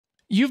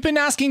You've been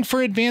asking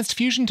for advanced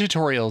Fusion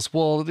tutorials.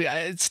 Well,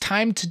 it's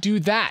time to do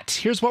that.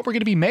 Here's what we're going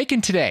to be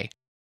making today.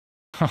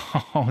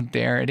 Oh,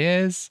 there it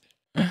is.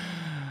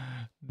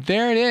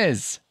 There it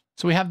is.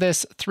 So we have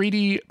this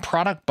 3D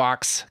product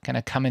box kind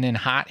of coming in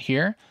hot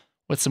here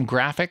with some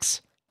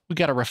graphics. We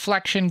got a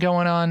reflection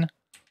going on.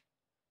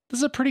 This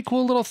is a pretty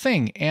cool little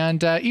thing.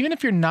 And even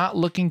if you're not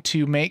looking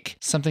to make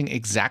something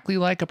exactly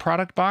like a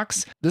product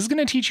box, this is going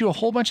to teach you a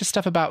whole bunch of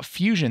stuff about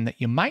Fusion that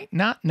you might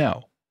not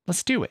know.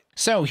 Let's do it.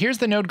 So here's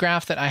the node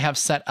graph that I have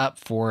set up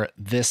for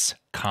this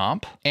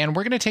comp, and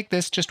we're going to take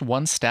this just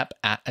one step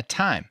at a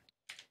time.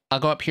 I'll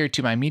go up here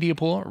to my media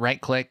pool,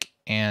 right click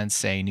and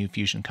say new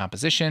Fusion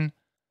composition,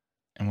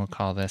 and we'll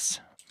call this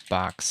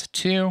box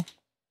 2.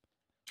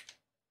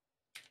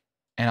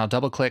 And I'll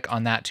double click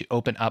on that to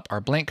open up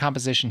our blank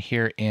composition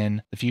here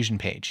in the Fusion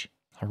page.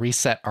 I'll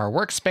reset our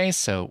workspace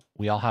so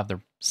we all have the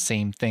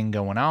same thing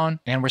going on.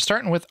 And we're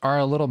starting with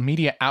our little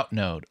media out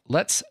node.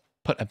 Let's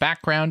put a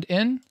background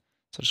in.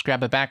 So just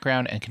grab a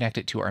background and connect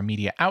it to our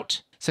media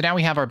out. So now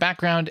we have our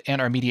background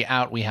and our media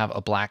out, we have a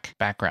black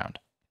background.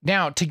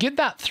 Now to get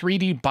that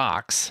 3D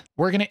box,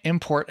 we're gonna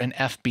import an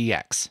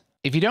FBX.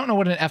 If you don't know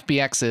what an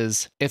FBX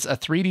is, it's a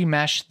 3D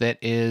mesh that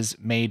is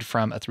made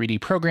from a 3D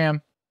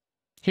program.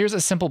 Here's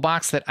a simple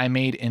box that I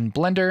made in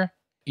Blender.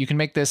 You can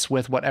make this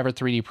with whatever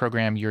 3D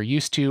program you're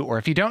used to, or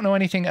if you don't know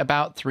anything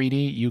about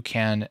 3D, you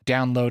can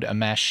download a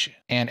mesh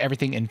and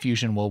everything in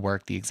Fusion will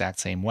work the exact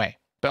same way.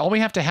 But all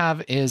we have to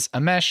have is a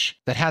mesh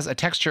that has a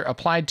texture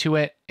applied to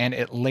it and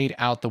it laid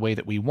out the way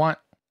that we want.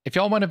 If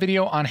y'all want a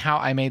video on how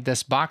I made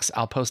this box,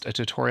 I'll post a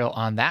tutorial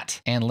on that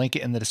and link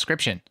it in the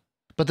description.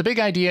 But the big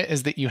idea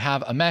is that you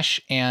have a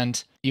mesh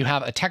and you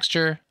have a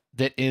texture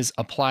that is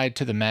applied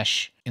to the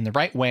mesh in the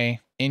right way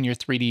in your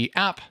 3D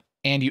app,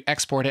 and you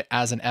export it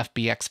as an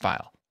FBX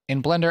file.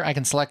 In Blender, I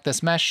can select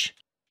this mesh,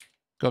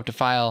 go up to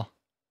File,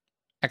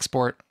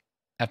 Export,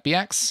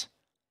 FBX,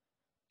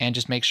 and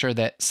just make sure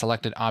that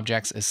selected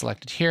objects is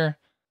selected here,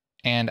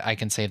 and I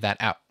can save that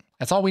out.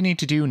 That's all we need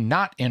to do,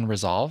 not in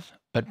Resolve,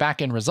 but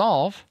back in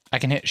Resolve, I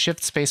can hit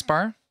Shift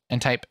Spacebar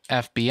and type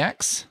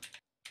FBX,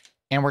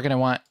 and we're gonna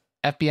want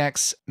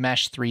FBX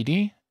Mesh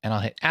 3D, and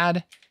I'll hit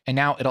Add, and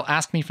now it'll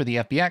ask me for the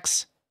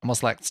FBX. I'm gonna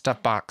select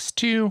Stuff Box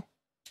 2,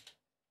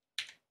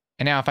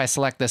 and now if I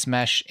select this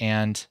mesh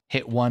and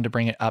hit 1 to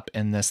bring it up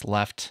in this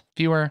left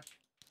viewer,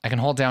 I can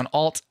hold down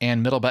Alt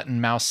and middle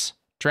button mouse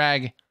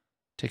drag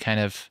to kind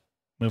of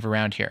move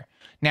around here.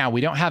 Now we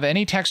don't have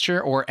any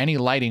texture or any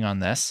lighting on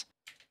this.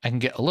 I can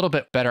get a little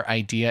bit better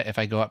idea if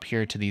I go up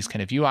here to these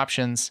kind of view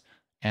options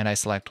and I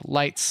select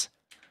lights.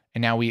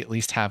 And now we at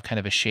least have kind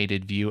of a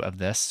shaded view of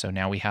this. So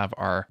now we have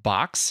our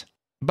box,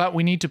 but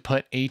we need to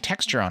put a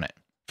texture on it.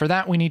 For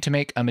that, we need to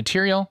make a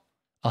material.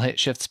 I'll hit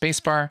Shift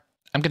Spacebar.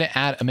 I'm going to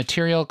add a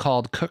material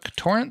called Cook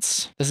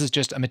Torrents. This is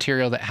just a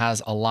material that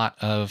has a lot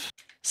of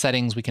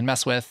settings we can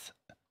mess with.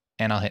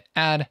 And I'll hit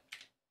Add.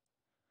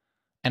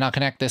 And I'll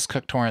connect this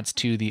Cook Torrents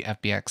to the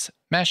FBX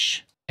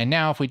mesh. And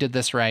now if we did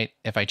this right,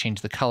 if I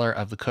change the color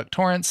of the Cook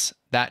Torrents,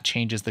 that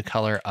changes the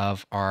color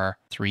of our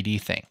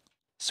 3D thing.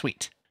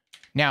 Sweet.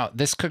 Now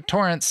this Cook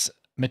Torrents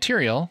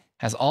material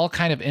has all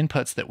kind of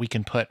inputs that we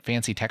can put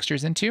fancy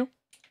textures into.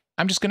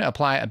 I'm just going to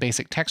apply a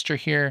basic texture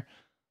here.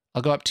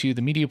 I'll go up to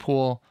the media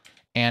pool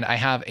and I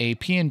have a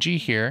PNG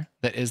here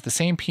that is the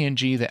same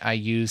PNG that I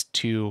used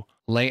to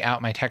lay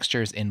out my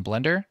textures in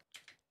Blender.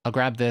 I'll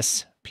grab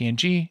this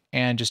PNG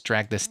and just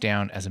drag this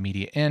down as a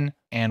media in.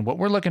 And what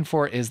we're looking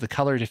for is the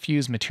color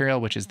diffuse material,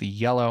 which is the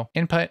yellow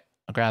input.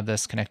 I'll grab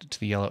this, connect it to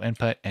the yellow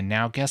input. And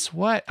now guess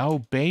what?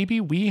 Oh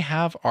baby, we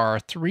have our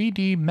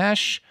 3D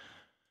mesh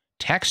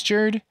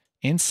textured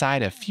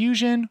inside of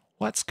Fusion.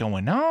 What's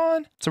going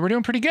on? So we're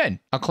doing pretty good.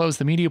 I'll close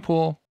the media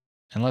pool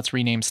and let's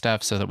rename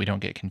stuff so that we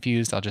don't get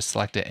confused. I'll just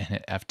select it and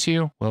hit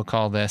F2. We'll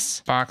call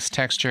this box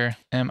texture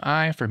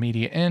MI for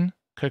media in.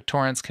 Cook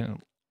Torrents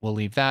we'll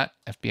leave that.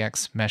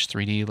 FBX Mesh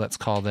 3D, let's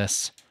call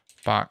this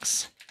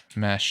Box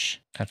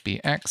Mesh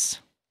FBX.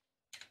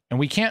 And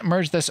we can't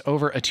merge this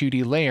over a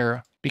 2D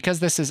layer. Because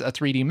this is a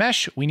 3D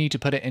mesh, we need to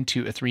put it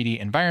into a 3D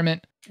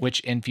environment,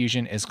 which in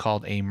Fusion is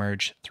called a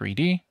Merge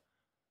 3D.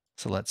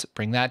 So let's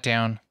bring that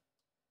down,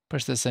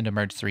 push this into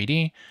Merge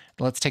 3D.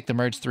 Let's take the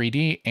Merge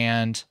 3D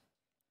and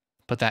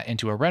put that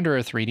into a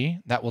Renderer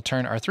 3D. That will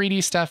turn our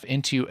 3D stuff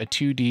into a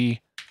 2D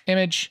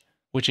image,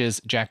 which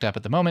is jacked up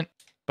at the moment.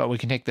 But we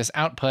can take this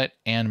output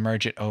and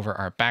merge it over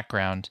our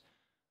background.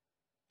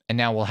 And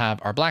now we'll have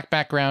our black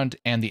background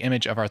and the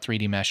image of our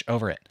 3D mesh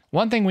over it.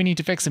 One thing we need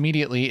to fix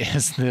immediately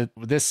is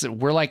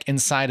we're like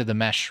inside of the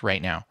mesh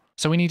right now.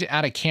 So we need to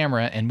add a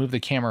camera and move the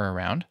camera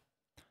around.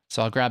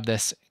 So I'll grab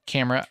this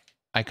camera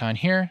icon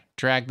here,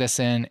 drag this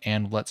in,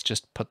 and let's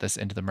just put this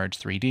into the Merge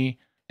 3D.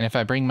 And if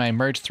I bring my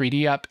Merge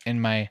 3D up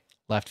in my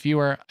left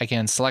viewer, I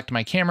can select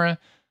my camera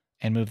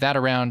and move that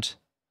around.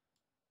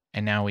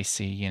 And now we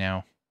see,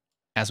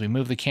 as we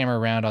move the camera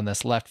around on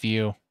this left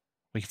view,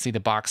 we can see the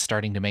box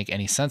starting to make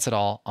any sense at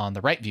all on the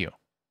right view.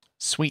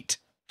 Sweet.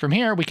 From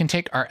here, we can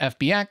take our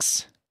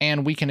FBX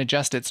and we can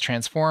adjust its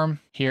transform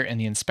here in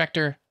the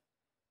inspector.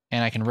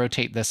 And I can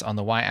rotate this on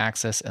the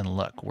y-axis, and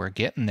look, we're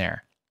getting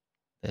there.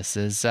 This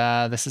is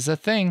a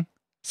thing.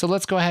 So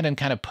let's go ahead and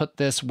kind of put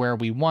this where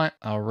we want.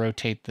 I'll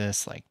rotate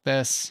this like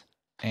this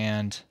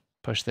and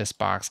push this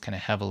box kind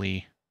of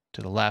heavily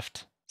to the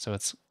left. So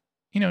it's,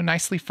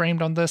 nicely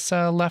framed on this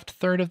left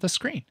third of the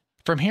screen.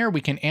 From here,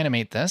 we can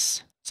animate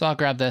this. So I'll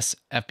grab this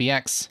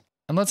FBX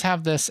and let's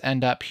have this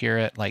end up here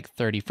at like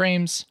 30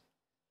 frames.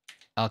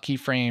 I'll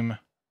keyframe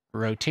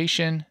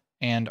rotation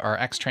and our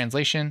X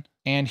translation.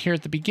 And here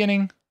at the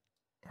beginning,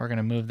 we're going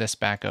to move this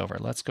back over.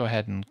 Let's go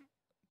ahead and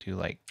do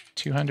like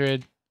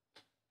 200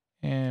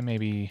 and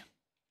maybe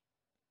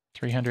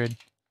 300.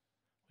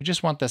 We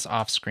just want this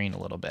off screen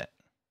a little bit.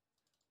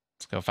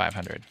 Let's go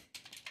 500.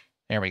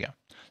 There we go.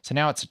 So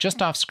now it's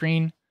just off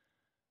screen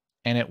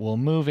and it will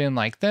move in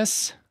like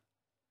this.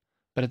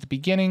 But at the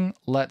beginning,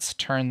 let's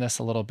turn this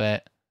a little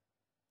bit.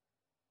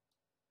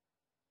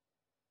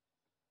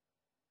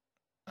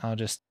 I'll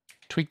just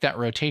tweak that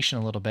rotation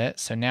a little bit.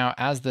 So now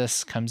as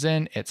this comes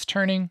in, it's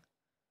turning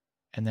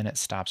and then it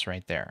stops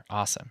right there.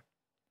 Awesome.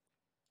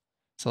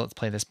 So let's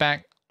play this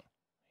back.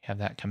 Have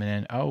that coming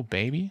in. Oh,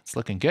 baby, it's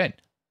looking good.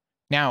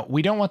 Now,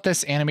 we don't want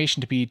this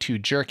animation to be too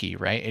jerky,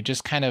 right? It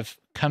just kind of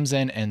comes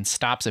in and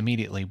stops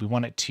immediately. We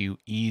want it to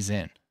ease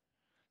in.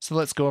 So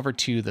let's go over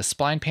to the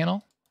spline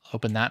panel,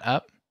 open that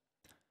up,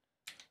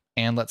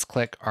 and let's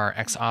click our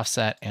X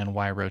offset and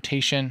Y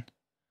rotation,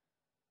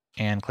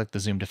 and click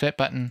the zoom to fit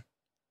button.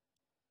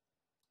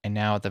 And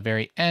now at the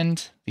very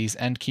end, these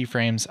end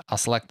keyframes, I'll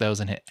select those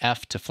and hit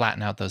F to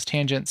flatten out those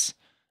tangents.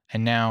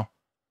 And now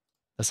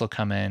this will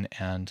come in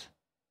and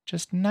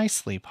just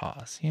nicely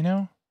pause,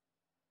 There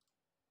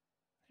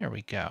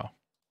we go.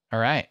 All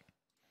right.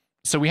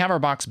 So we have our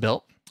box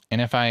built. And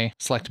if I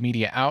select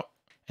media out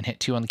and hit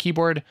 2 on the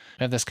keyboard,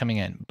 we have this coming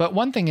in. But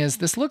one thing is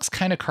this looks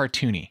kind of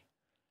cartoony.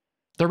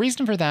 The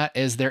reason for that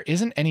is there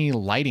isn't any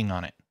lighting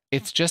on it.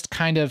 It's just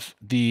kind of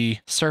the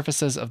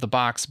surfaces of the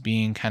box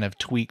being kind of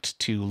tweaked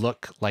to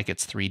look like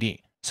it's 3D.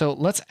 So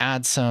let's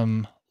add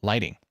some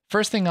lighting.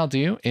 First thing I'll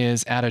do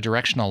is add a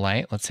directional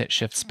light. Let's hit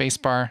Shift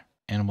Spacebar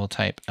and we'll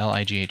type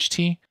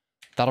LIGHT.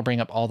 That'll bring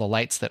up all the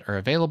lights that are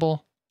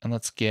available. And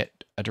let's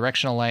get a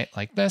directional light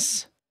like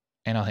this.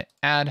 And I'll hit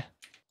Add.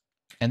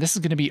 And this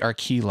is going to be our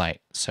key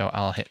light. So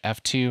I'll hit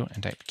F2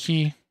 and type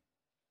key.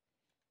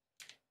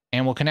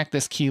 And we'll connect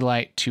this key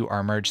light to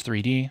our Merge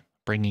 3D,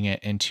 bringing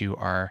it into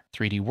our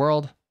 3D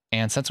world.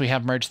 And since we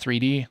have Merge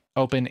 3D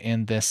open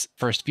in this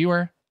first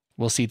viewer,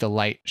 we'll see the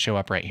light show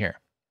up right here.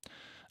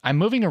 I'm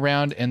moving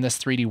around in this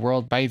 3D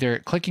world by either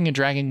clicking and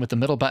dragging with the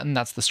middle button,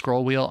 that's the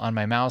scroll wheel on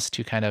my mouse,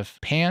 to kind of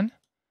pan.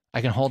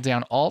 I can hold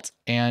down Alt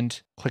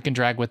and click and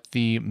drag with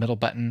the middle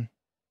button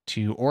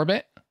to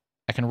orbit.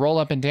 I can roll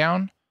up and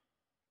down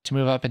to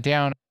move up and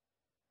down.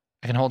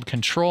 I can hold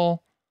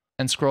Control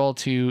and scroll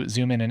to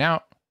zoom in and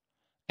out.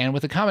 And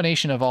with a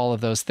combination of all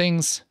of those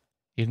things,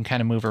 you can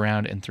kind of move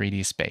around in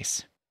 3D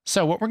space.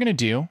 So what we're going to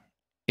do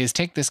is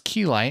take this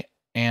key light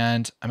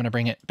and I'm going to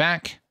bring it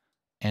back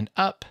and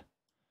up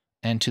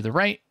and to the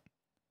right.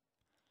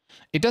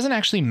 It doesn't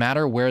actually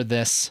matter where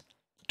this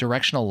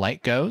directional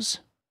light goes,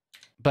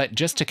 but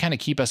just to kind of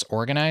keep us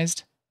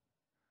organized,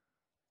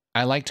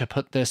 I like to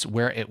put this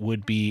where it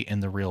would be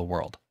in the real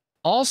world.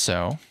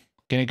 Also,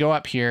 going to go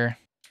up here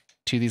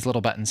to these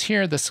little buttons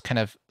here. This kind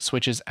of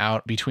switches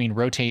out between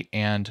rotate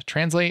and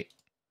translate.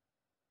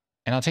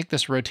 And I'll take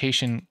this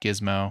rotation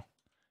gizmo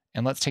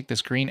and let's take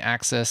this green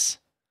axis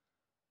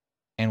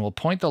and we'll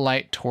point the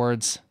light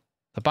towards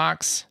the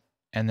box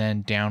and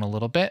then down a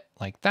little bit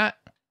like that.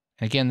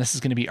 And again, this is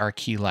going to be our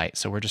key light.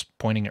 So we're just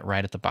pointing it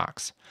right at the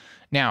box.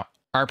 Now,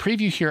 our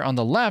preview here on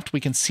the left, we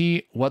can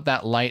see what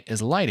that light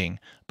is lighting,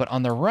 but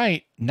on the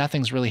right,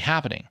 nothing's really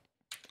happening.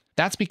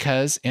 That's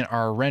because in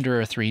our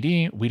renderer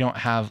 3D, we don't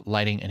have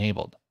lighting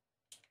enabled.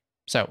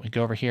 So we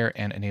go over here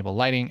and enable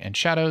lighting and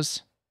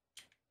shadows.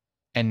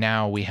 And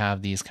now we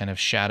have these kind of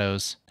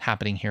shadows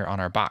happening here on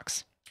our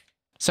box.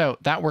 So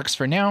that works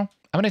for now.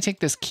 I'm going to take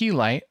this key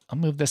light. I'll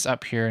move this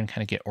up here and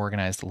kind of get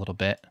organized a little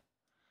bit.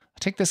 I'll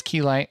take this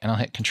key light and I'll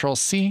hit Control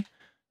C,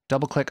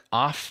 double click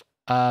off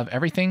of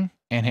everything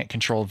and hit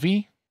Control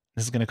V.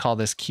 This is going to call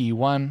this key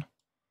 1.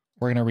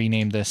 We're going to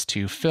rename this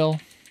to fill.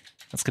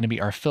 That's going to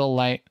be our fill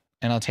light.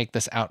 And I'll take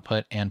this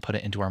output and put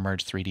it into our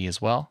Merge 3D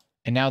as well.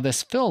 And now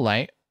this fill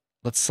light,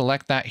 let's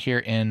select that here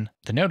in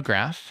the node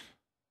graph.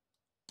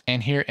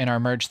 And here in our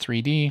Merge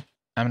 3D,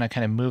 I'm going to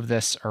kind of move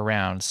this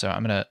around. So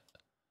I'm going to,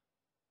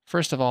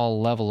 first of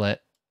all, level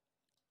it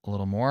a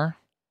little more.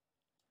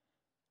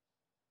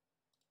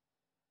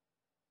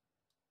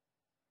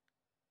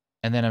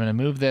 And then I'm going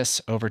to move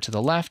this over to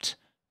the left,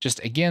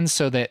 just again,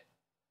 so that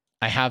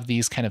I have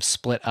these kind of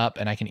split up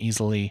and I can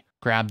easily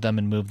grab them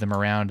and move them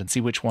around and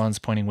see which one's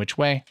pointing which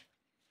way.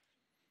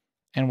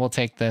 And we'll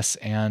take this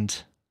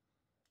and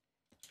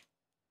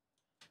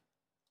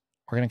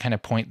we're going to kind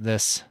of point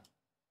this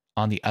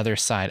on the other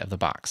side of the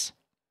box.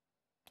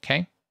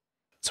 Okay.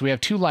 So we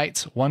have two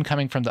lights, one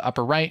coming from the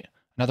upper right,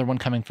 another one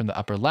coming from the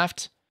upper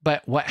left.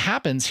 But what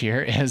happens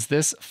here is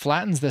this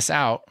flattens this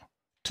out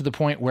to the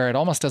point where it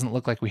almost doesn't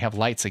look like we have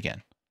lights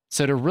again.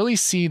 So to really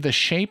see the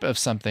shape of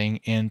something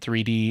in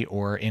 3D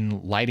or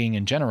in lighting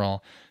in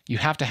general, you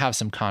have to have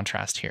some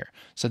contrast here.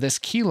 So this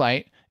key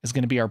light is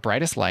going to be our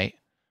brightest light,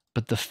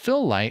 but the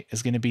fill light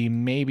is going to be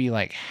maybe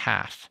like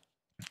half.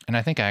 And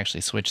I think I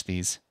actually switched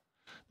these.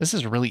 This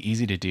is really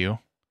easy to do,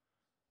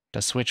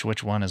 to switch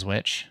which one is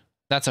which.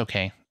 That's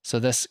okay. So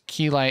this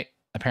key light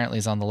apparently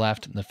is on the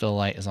left and the fill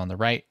light is on the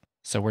right.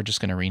 So we're just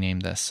going to rename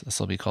this. This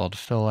will be called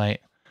fill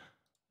light.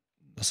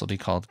 This will be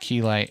called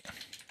key light.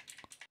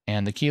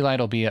 And the key light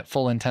will be at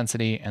full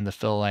intensity and the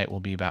fill light will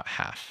be about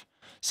half.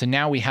 So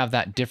now we have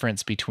that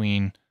difference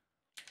between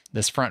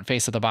this front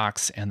face of the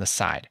box and the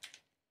side.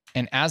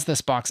 And as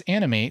this box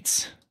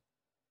animates,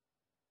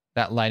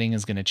 that lighting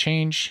is going to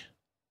change,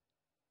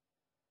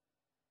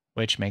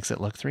 which makes it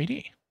look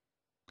 3D.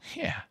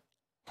 Yeah,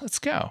 let's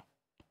go.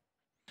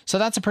 So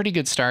that's a pretty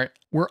good start.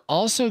 We're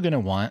also going to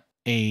want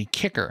a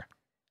kicker.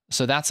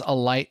 So that's a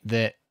light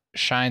that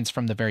shines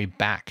from the very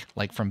back,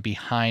 like from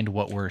behind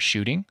what we're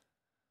shooting.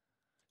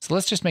 So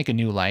let's just make a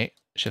new light,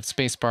 shift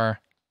spacebar,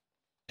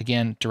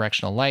 again,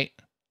 directional light,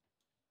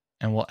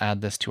 and we'll add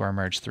this to our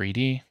merge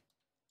 3D.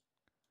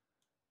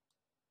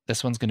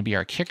 This one's going to be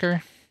our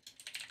kicker.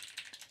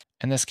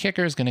 And this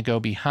kicker is going to go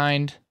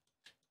behind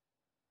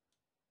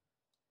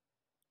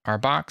our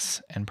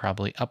box and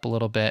probably up a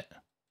little bit,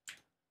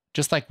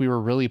 just like we were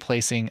really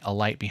placing a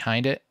light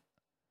behind it.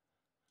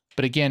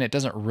 But again, it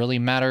doesn't really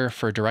matter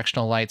for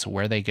directional lights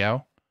where they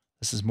go.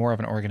 This is more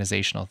of an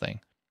organizational thing.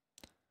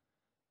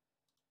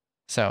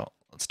 So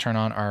let's turn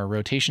on our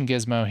rotation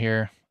gizmo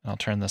here. I'll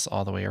turn this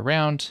all the way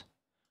around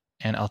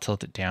and I'll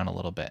tilt it down a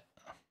little bit.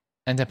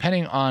 And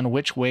depending on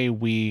which way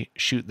we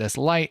shoot this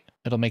light,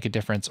 it'll make a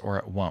difference or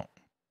it won't.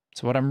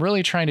 So what I'm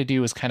really trying to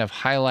do is kind of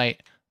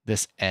highlight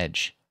this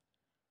edge.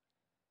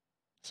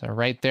 So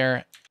right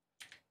there,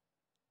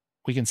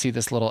 we can see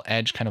this little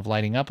edge kind of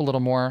lighting up a little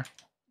more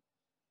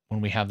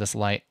when we have this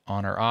light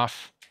on or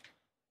off.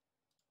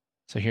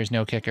 So here's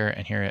no kicker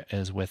and here it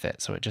is with it.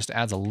 So it just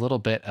adds a little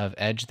bit of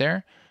edge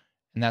there.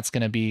 And that's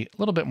going to be a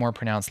little bit more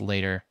pronounced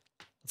later.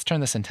 Let's turn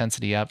this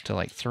intensity up to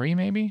like 3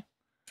 maybe.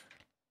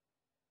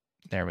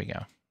 There we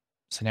go.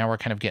 So now we're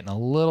kind of getting a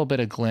little bit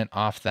of glint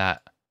off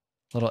that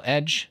little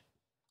edge.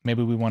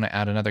 Maybe we want to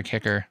add another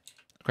kicker.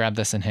 Grab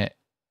this and hit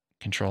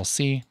Control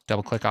C,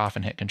 double click off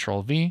and hit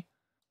Control V.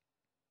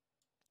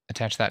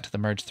 Attach that to the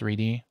merge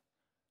 3D.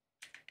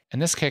 And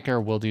this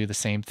kicker will do the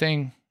same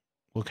thing.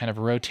 We'll kind of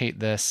rotate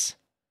this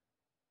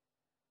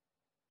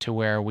to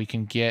where we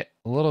can get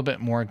a little bit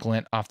more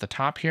glint off the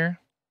top here.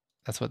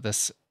 That's what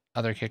this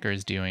other kicker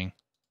is doing,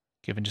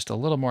 giving just a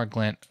little more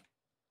glint.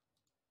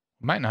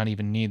 Might not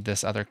even need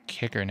this other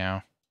kicker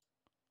now,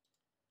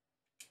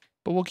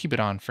 but we'll keep it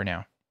on for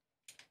now.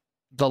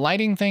 The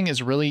lighting thing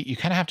is really, you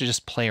kind of have to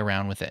just play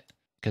around with it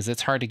because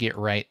it's hard to get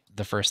right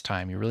the first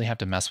time. You really have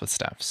to mess with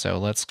stuff. So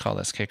let's call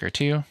this kicker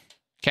 2.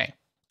 Okay,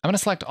 I'm going to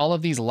select all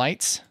of these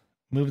lights,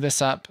 move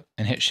this up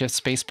and hit Shift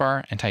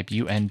Spacebar and type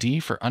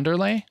UND for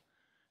underlay.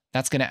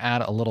 That's going to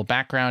add a little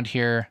background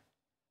here.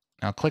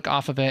 Now click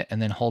off of it and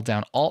then hold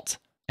down Alt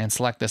and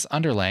select this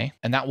underlay.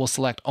 And that will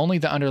select only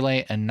the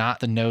underlay and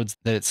not the nodes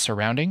that it's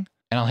surrounding.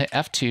 And I'll hit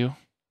F2 and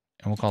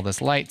we'll call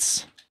this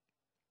lights.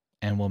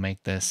 And we'll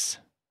make this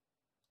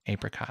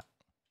apricot.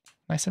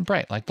 Nice and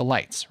bright, like the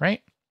lights,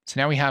 right? So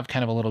now we have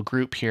kind of a little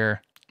group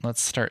here.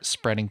 Let's start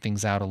spreading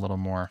things out a little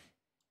more.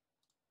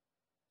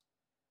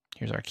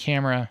 Here's our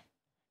camera.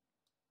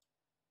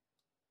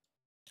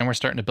 And we're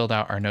starting to build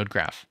out our node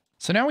graph.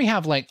 So now we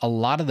have like a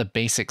lot of the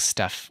basic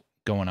stuff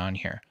going on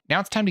here. Now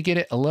it's time to get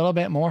it a little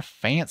bit more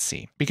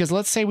fancy, because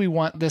let's say we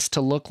want this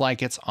to look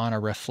like it's on a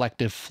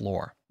reflective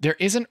floor. There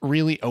isn't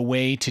really a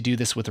way to do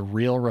this with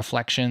real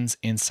reflections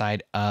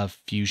inside of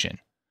Fusion.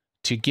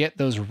 To get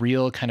those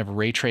real kind of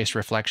ray trace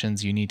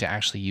reflections, you need to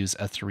actually use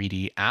a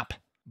 3D app,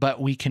 but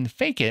we can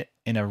fake it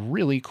in a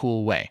really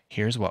cool way.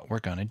 Here's what we're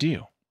going to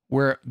do.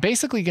 We're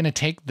basically going to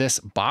take this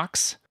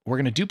box, we're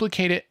going to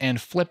duplicate it and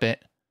flip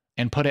it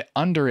and put it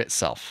under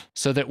itself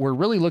so that we're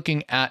really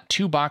looking at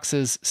two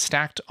boxes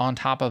stacked on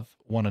top of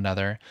one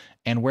another,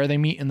 and where they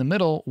meet in the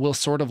middle will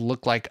sort of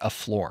look like a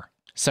floor.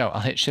 So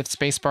I'll hit Shift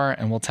Spacebar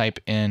and we'll type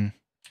in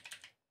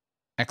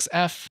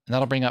XF, and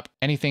that'll bring up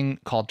anything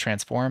called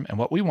transform. And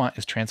what we want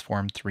is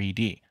transform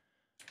 3D.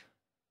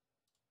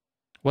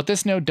 What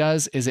this node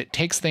does is it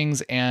takes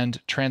things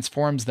and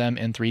transforms them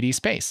in 3D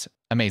space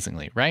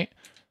amazingly, right?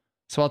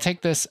 So I'll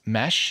take this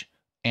mesh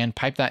and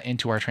pipe that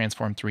into our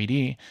transform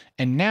 3D.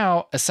 And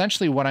now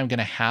essentially what I'm going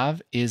to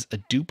have is a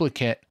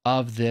duplicate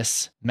of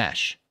this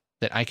mesh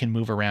that I can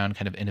move around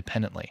kind of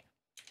independently.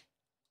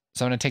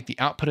 So I'm going to take the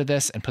output of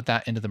this and put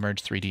that into the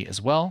merge 3D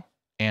as well.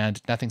 And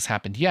nothing's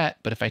happened yet,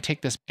 but if I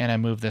take this and I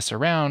move this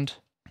around,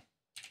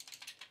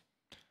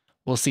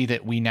 we'll see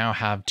that we now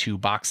have two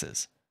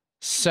boxes.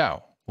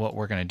 So what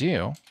we're going to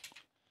do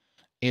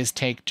is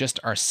take just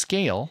our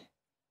scale.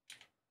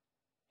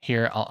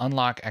 Here, I'll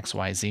unlock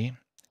XYZ,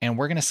 and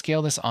we're going to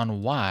scale this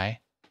on Y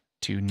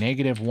to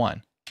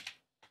 -1.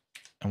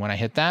 And when I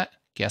hit that,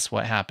 guess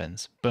what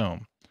happens?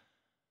 Boom.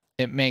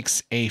 It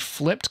makes a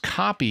flipped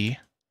copy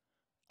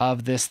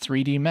of this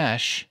 3D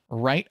mesh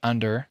right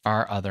under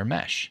our other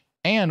mesh.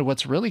 And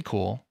what's really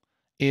cool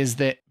is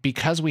that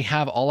because we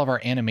have all of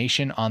our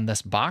animation on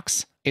this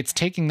box, it's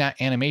taking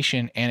that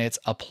animation and it's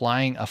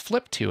applying a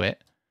flip to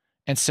it.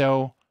 And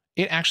so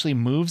it actually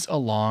moves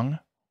along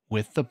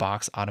with the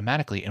box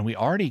automatically. And we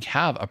already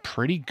have a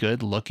pretty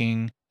good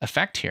looking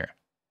effect here.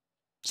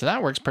 So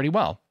that works pretty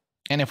well.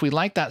 And if we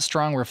like that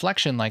strong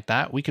reflection like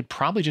that, we could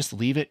probably just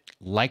leave it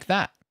like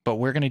that. But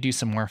we're going to do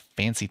some more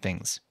fancy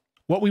things.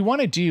 What we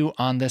want to do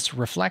on this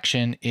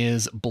reflection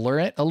is blur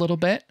it a little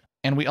bit.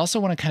 And we also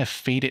want to kind of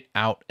fade it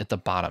out at the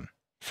bottom.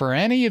 For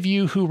any of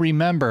you who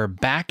remember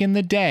back in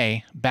the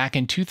day, back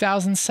in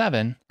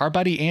 2007, our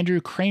buddy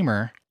Andrew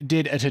Kramer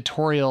did a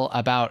tutorial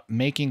about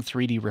making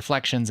 3D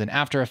reflections in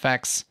After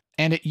Effects,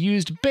 and it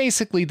used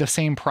basically the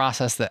same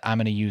process that I'm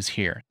going to use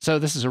here. So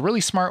this is a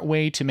really smart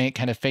way to make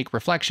kind of fake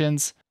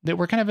reflections that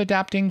we're kind of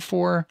adapting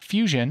for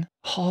Fusion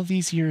all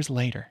these years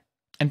later.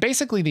 And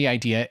basically the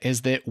idea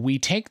is that we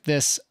take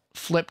this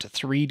flipped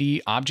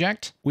 3D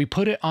object, we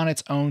put it on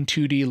its own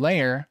 2D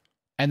layer,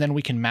 and then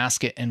we can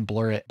mask it and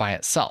blur it by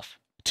itself.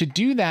 To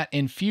do that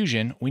in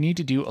Fusion, we need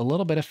to do a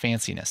little bit of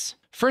fanciness.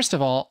 First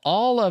of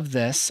all of the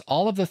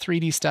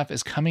 3D stuff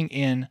is coming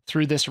in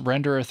through this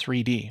renderer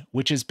 3D,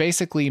 which is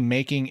basically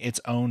making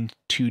its own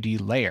 2D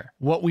layer.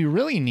 What we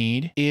really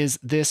need is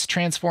this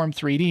transform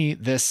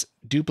 3D, this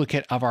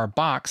duplicate of our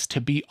box,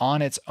 to be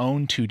on its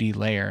own 2D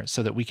layer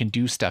so that we can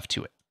do stuff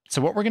to it.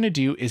 So what we're going to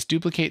do is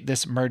duplicate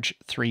this merge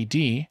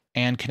 3D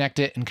and connect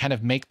it and kind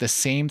of make the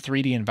same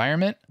 3D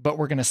environment, but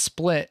we're going to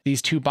split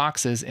these two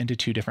boxes into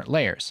two different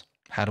layers.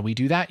 How do we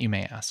do that, you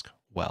may ask?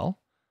 Well,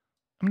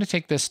 I'm going to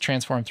take this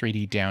transform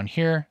 3D down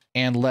here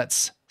and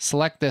let's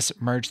select this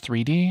merge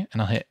 3D and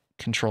I'll hit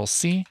Control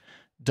C,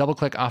 double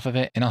click off of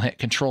it and I'll hit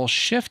Control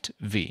Shift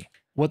V.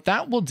 What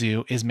that will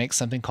do is make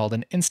something called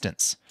an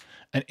instance.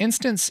 An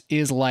instance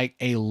is like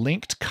a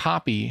linked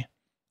copy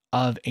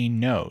of a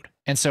node.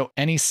 And so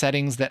any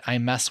settings that I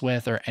mess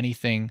with or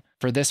anything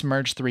for this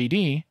merge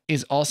 3D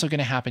is also going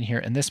to happen here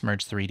in this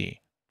merge 3D.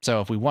 So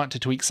if we want to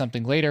tweak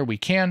something later, we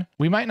can.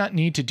 We might not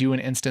need to do an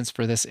instance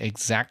for this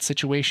exact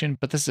situation,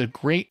 but this is a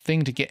great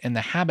thing to get in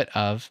the habit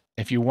of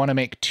if you want to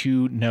make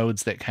two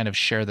nodes that kind of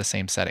share the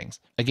same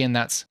settings. Again,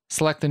 that's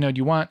select the node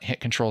you want,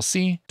 hit Control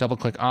C, double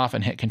click off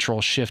and hit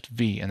Control Shift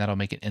V, and that'll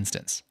make an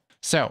instance.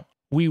 So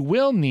we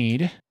will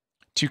need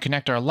to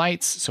connect our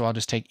lights. So I'll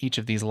just take each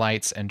of these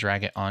lights and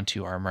drag it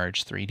onto our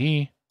merge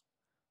 3D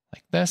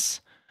like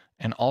this,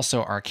 and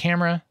also our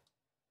camera.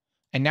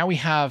 And now we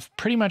have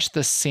pretty much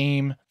the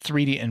same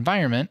 3D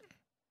environment,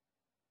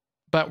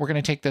 but we're going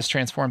to take this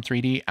transform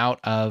 3D out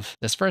of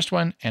this first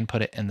one and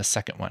put it in the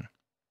second one.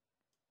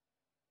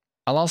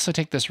 I'll also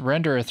take this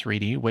renderer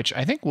 3D, which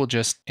I think we'll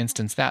just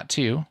instance that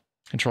too.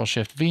 Control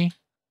Shift V.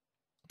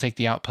 Take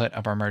the output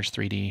of our merge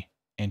 3D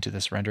into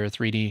this renderer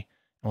 3D. And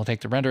we'll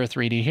take the renderer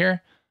 3D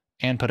here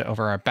and put it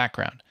over our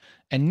background.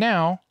 And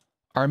now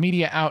our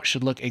media out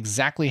should look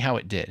exactly how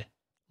it did.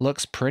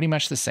 Looks pretty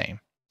much the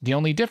same. The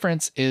only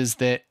difference is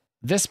that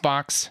this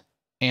box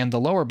and the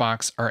lower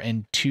box are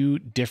in two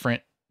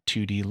different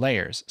 2D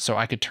layers. So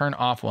I could turn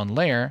off one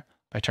layer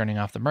by turning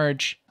off the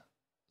merge.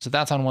 So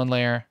that's on one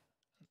layer,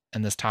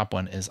 and this top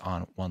one is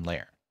on one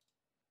layer.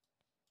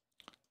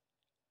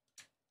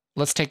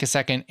 Let's take a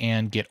second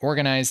and get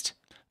organized.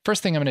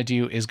 First thing I'm going to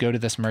do is go to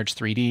this merge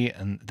 3D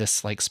and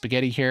this like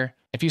spaghetti here.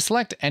 If you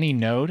select any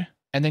node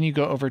and then you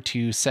go over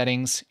to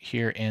settings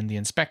here in the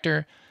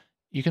inspector,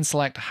 you can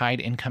select hide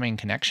incoming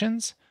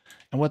connections.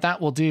 And what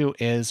that will do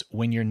is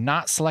when you're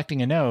not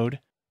selecting a node,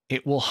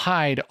 it will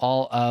hide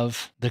all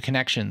of the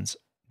connections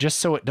just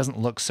so it doesn't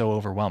look so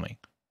overwhelming.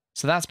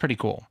 So that's pretty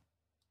cool.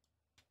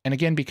 And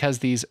again, because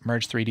these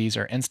merge 3Ds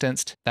are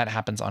instanced, that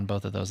happens on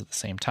both of those at the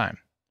same time.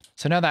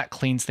 So now that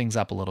cleans things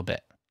up a little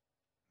bit,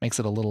 makes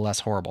it a little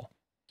less horrible.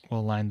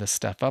 We'll line this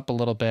stuff up a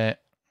little bit.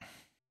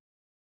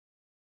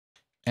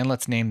 And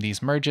let's name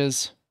these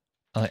merges.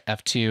 I'll hit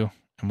F2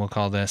 and we'll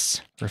call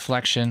this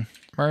reflection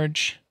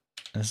merge.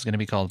 And this is going to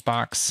be called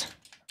box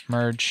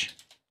merge.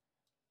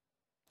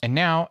 And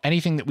now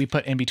anything that we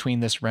put in between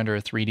this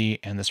renderer 3D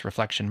and this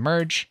reflection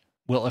merge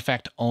will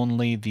affect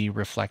only the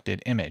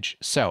reflected image.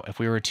 So if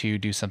we were to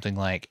do something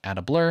like add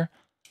a blur,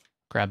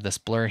 grab this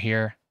blur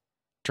here,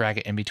 drag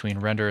it in between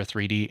renderer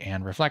 3D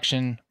and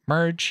reflection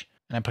merge,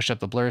 and I push up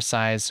the blur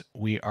size,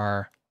 we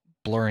are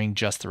blurring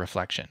just the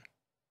reflection.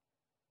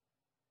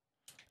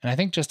 And I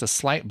think just a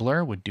slight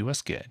blur would do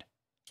us good.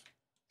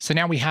 So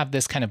now we have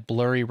this kind of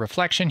blurry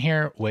reflection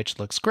here, which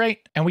looks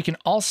great. And we can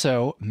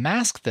also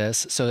mask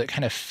this so that it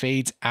kind of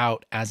fades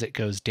out as it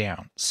goes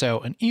down. So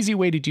an easy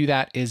way to do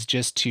that is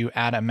just to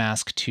add a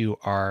mask to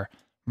our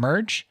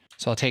merge.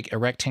 So I'll take a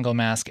rectangle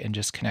mask and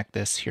just connect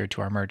this here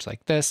to our merge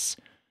like this.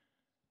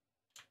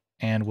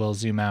 And we'll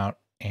zoom out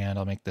and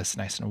I'll make this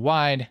nice and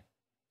wide.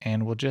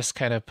 And we'll just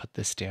kind of put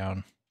this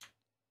down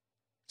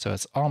so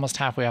it's almost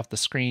halfway off the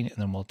screen. And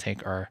then we'll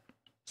take our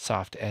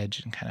soft edge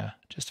and kind of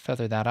just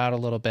feather that out a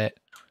little bit,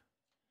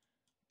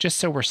 just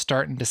so we're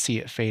starting to see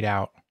it fade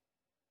out.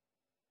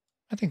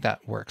 I think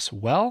that works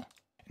well.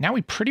 now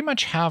we pretty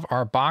much have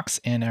our box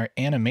and our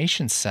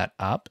animation set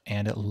up,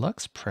 and it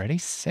looks pretty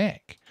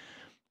sick.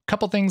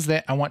 Couple things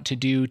that I want to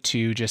do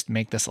to just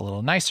make this a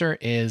little nicer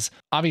is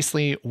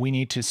obviously we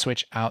need to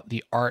switch out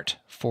the art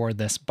for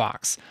this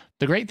box.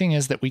 The great thing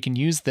is that we can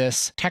use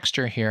this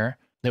texture here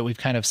that we've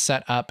kind of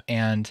set up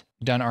and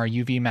done our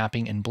UV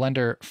mapping in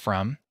Blender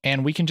from,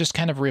 and we can just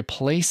kind of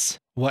replace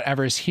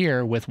whatever's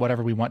here with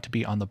whatever we want to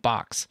be on the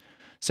box.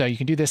 So you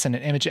can do this in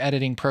an image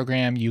editing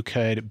program. You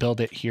could build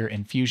it here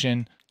in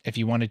Fusion if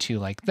you wanted to,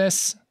 like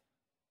this.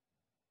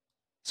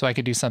 So I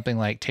could do something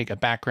like take a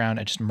background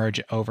and just merge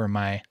it over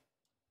my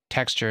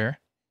texture.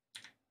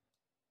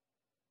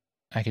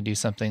 I could do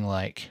something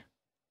like,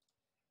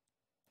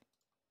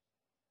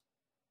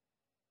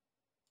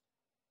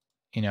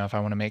 you know, if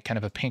I want to make kind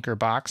of a pinker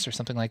box or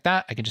something like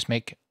that, I can just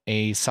make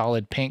a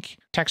solid pink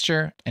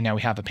texture. And now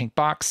we have a pink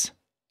box.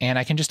 And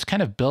I can just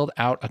kind of build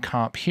out a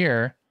comp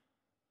here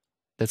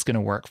that's going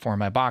to work for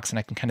my box. And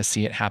I can kind of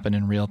see it happen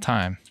in real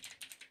time.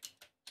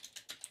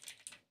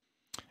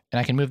 And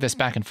I can move this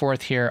back and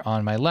forth here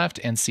on my left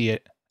and see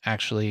it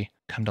actually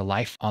come to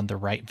life on the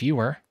right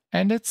viewer.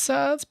 And it's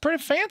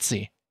pretty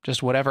fancy.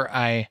 Just whatever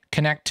I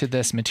connect to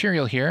this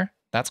material here,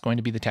 that's going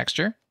to be the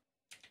texture.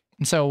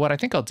 And so what I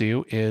think I'll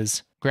do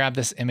is grab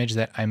this image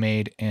that I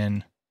made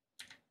in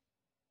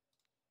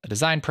a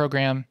design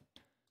program,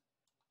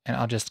 and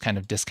I'll just kind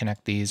of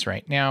disconnect these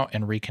right now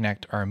and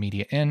reconnect our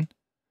media in.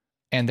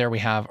 And there we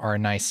have our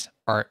nice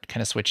art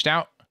kind of switched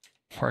out.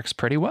 Works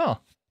pretty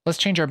well. Let's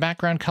change our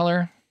background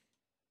color.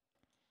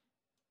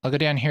 I'll go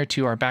down here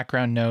to our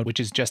background node, which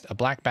is just a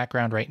black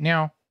background right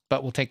now.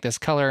 But we'll take this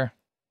color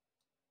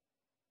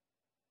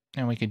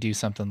and we could do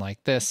something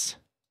like this.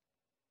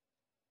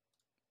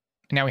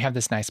 And now we have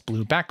this nice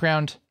blue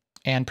background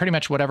and pretty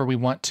much whatever we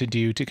want to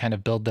do to kind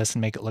of build this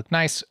and make it look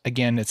nice.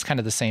 Again, it's kind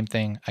of the same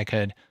thing. I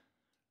could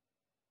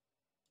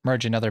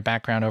merge another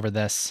background over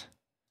this,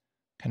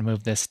 kind of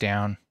move this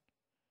down,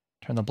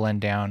 turn the blend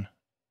down,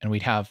 and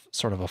we'd have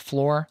sort of a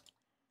floor.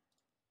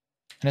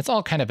 And it's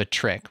all kind of a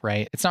trick,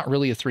 right? It's not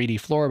really a 3D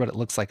floor, but it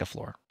looks like a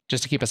floor.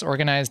 Just to keep us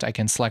organized, I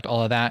can select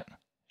all of that.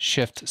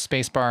 Shift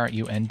spacebar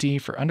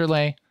UND for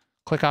underlay.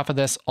 Click off of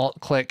this, Alt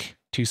click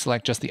to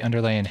select just the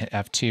underlay and hit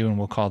F2, and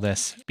we'll call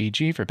this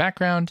BG for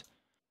background.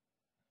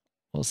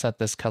 We'll set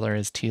this color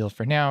as teal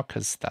for now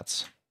because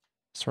that's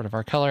sort of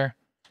our color.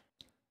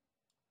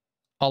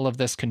 All of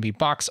this can be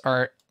box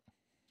art.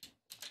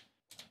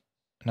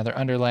 Another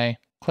underlay.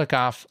 Click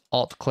off,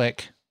 Alt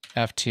click,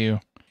 F2,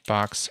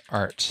 box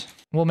art.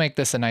 We'll make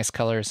this a nice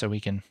color so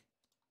we can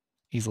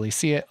easily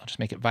see it. I'll just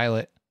make it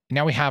violet.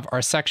 Now we have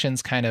our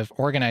sections kind of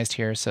organized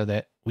here so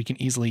that we can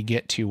easily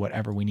get to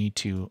whatever we need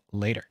to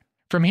later.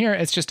 From here,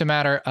 it's just a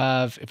matter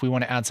of if we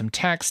want to add some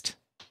text.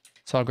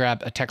 So I'll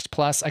grab a text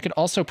plus. I could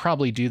also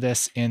probably do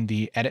this in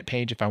the edit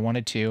page if I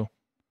wanted to,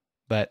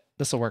 but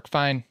this will work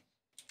fine.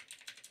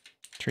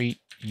 Treat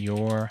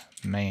your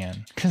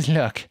man. Because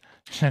look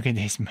at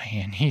this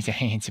man. He's a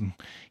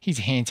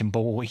handsome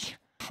boy.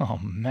 Oh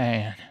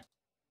man.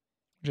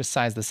 Just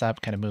size this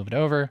up, kind of move it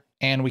over,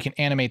 and we can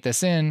animate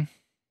this in.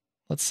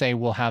 Let's say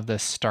we'll have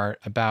this start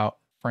about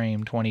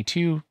frame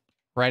 22,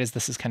 right as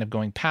this is kind of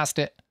going past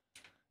it.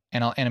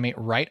 And I'll animate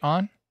right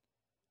on.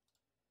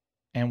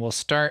 And we'll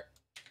start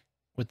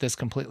with this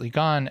completely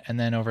gone. And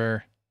then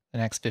over the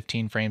next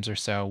 15 frames or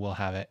so, we'll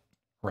have it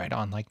right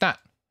on like that.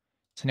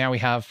 So now we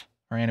have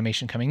our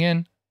animation coming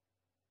in.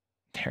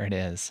 There it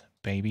is,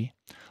 baby.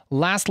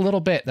 Last little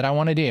bit that I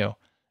want to do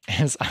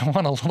is I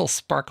want a little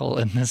sparkle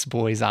in this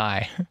boy's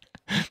eye.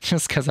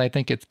 Just because I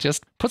think it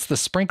just puts the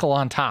sprinkle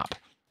on top.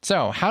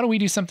 So how do we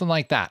do something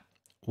like that?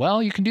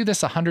 Well, you can do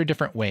this 100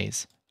 different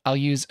ways. I'll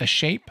use a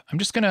shape. I'm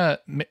just going to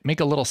make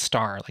a little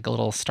star, like a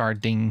little star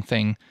ding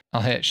thing.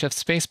 I'll hit Shift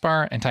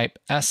Spacebar and type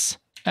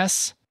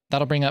SS.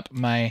 That'll bring up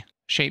my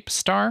shape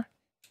star.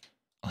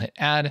 I'll hit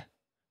Add.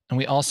 And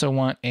we also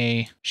want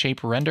a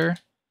shape render.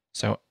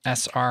 So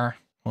SR,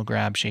 we'll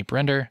grab shape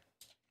render.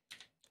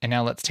 And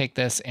now let's take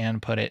this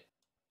and put it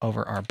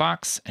over our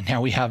box. And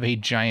now we have a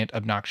giant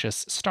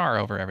obnoxious star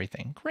over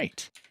everything.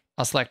 Great.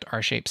 I'll select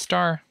our shape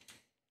star.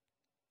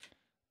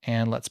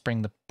 And let's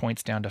bring the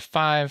points down to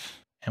 5.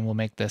 And we'll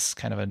make this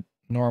kind of a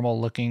normal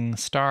looking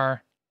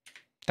star.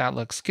 That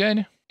looks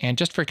good. And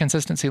just for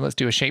consistency, let's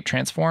do a shape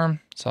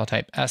transform. So I'll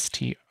type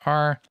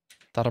STR.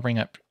 That'll bring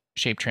up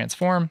shape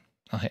transform.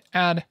 I'll hit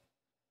Add.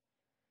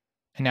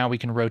 And now we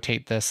can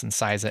rotate this and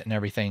size it and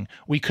everything.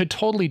 We could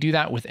totally do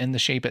that within the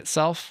shape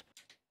itself.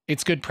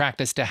 It's good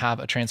practice to have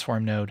a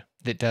transform node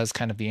that does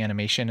kind of the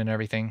animation and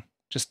everything.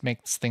 Just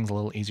makes things a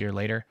little easier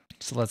later.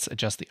 So let's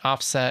adjust the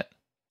offset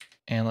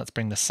and let's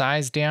bring the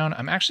size down.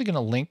 I'm actually going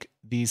to link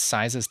these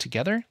sizes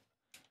together.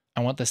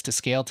 I want this to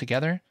scale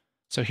together.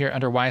 So here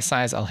under Y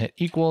size, I'll hit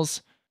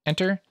equals,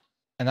 enter,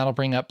 and that'll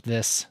bring up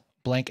this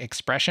blank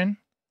expression.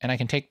 And I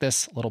can take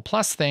this little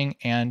plus thing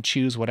and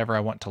choose whatever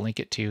I want to link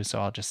it to. So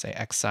I'll just say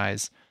X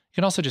size. You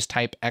can also just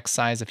type X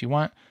size if you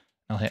want.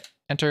 I'll hit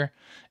enter.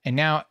 And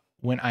now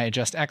when I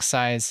adjust X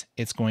size,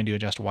 it's going to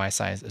adjust Y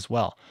size as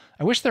well.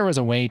 I wish there was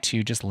a way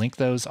to just link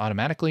those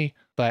automatically,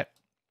 but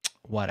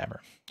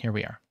whatever. Here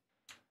we are.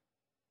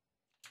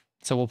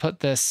 So we'll put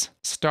this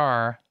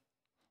star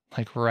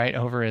like right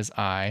over his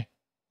eye,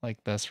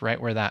 like this, right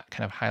where that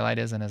kind of highlight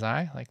is in his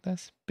eye, like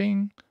this,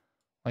 bing,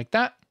 like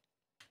that.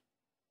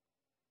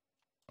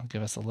 I'll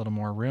give us a little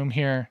more room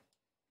here.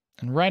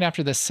 And right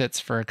after this sits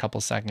for a couple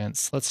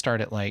seconds, let's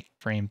start at like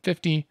frame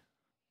 50.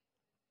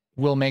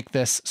 We'll make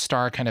this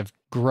star kind of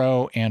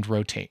grow and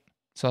rotate.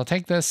 So I'll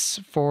take this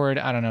forward,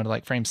 I don't know, to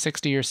like frame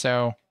 60 or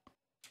so.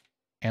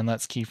 And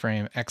let's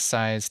keyframe X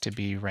size to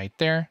be right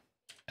there.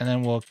 And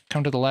then we'll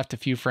come to the left a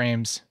few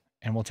frames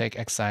and we'll take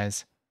X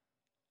size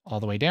all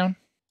the way down.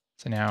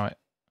 So now it,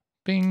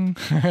 bing.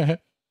 And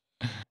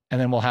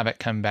then we'll have it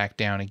come back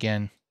down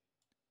again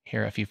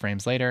here a few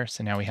frames later.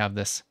 So now we have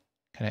this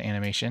kind of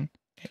animation.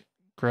 It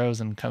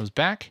grows and comes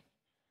back.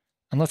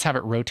 And let's have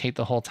it rotate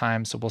the whole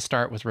time. So we'll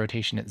start with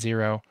rotation at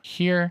 0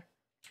 here.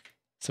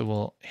 So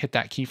we'll hit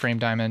that keyframe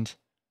diamond.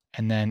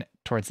 And then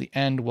towards the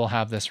end, we'll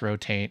have this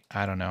rotate,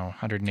 I don't know,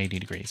 180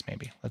 degrees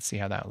maybe. Let's see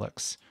how that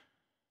looks.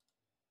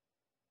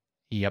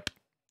 Yep,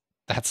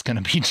 that's going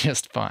to be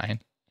just fine.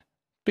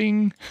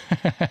 Bing.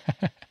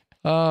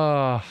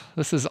 Oh,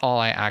 this is all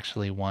I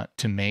actually want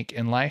to make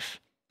in life,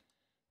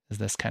 is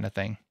this kind of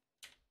thing.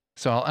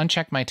 So I'll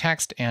uncheck my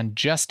text and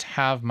just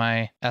have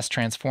my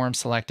S-transform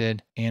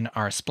selected in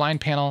our spline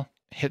panel,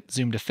 hit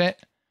zoom to fit.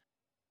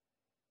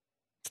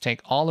 Let's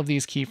take all of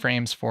these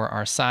keyframes for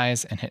our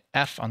size and hit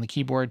F on the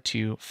keyboard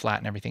to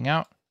flatten everything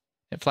out.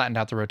 It flattened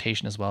out the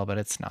rotation as well, but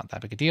it's not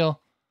that big a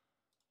deal.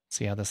 Let's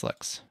see how this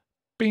looks.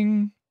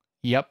 Bing.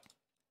 Yep,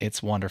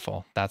 it's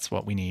wonderful. That's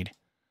what we need.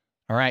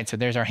 All right, so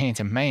there's our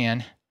handsome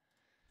man.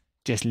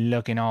 Just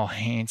looking all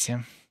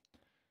handsome.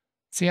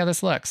 See how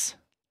this looks.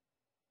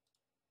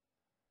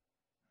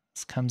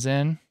 This comes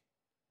in.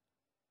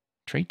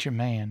 Treat your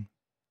man.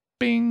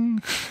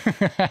 Bing.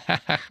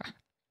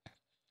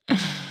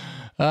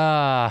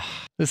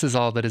 This is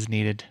all that is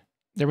needed.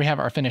 There we have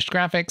our finished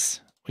graphics.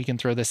 We can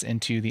throw this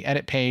into the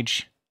edit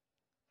page.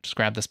 Just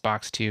grab this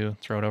box too,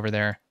 throw it over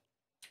there.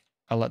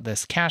 I'll let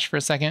this cache for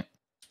a second.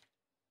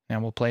 Now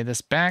we'll play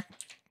this back,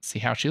 see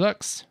how she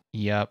looks.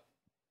 Yep.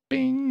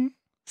 Bing.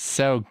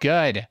 So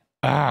good.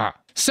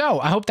 So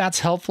I hope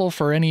that's helpful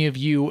for any of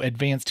you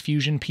Advanced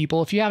Fusion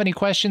people. If you have any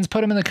questions,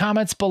 put them in the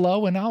comments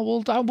below and I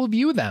will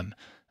view them.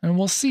 And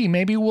we'll see.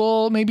 Maybe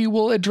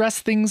we'll address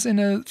things in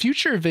a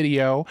future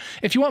video.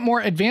 If you want more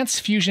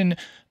Advanced Fusion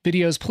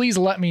videos, please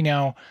let me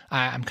know.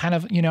 I'm kind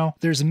of,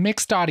 there's a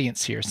mixed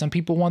audience here. Some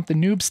people want the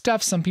noob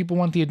stuff, some people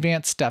want the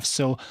advanced stuff.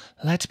 So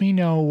let me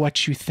know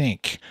what you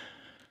think.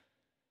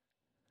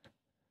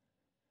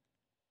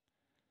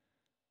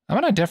 I'm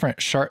on a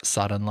different shirt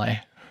suddenly.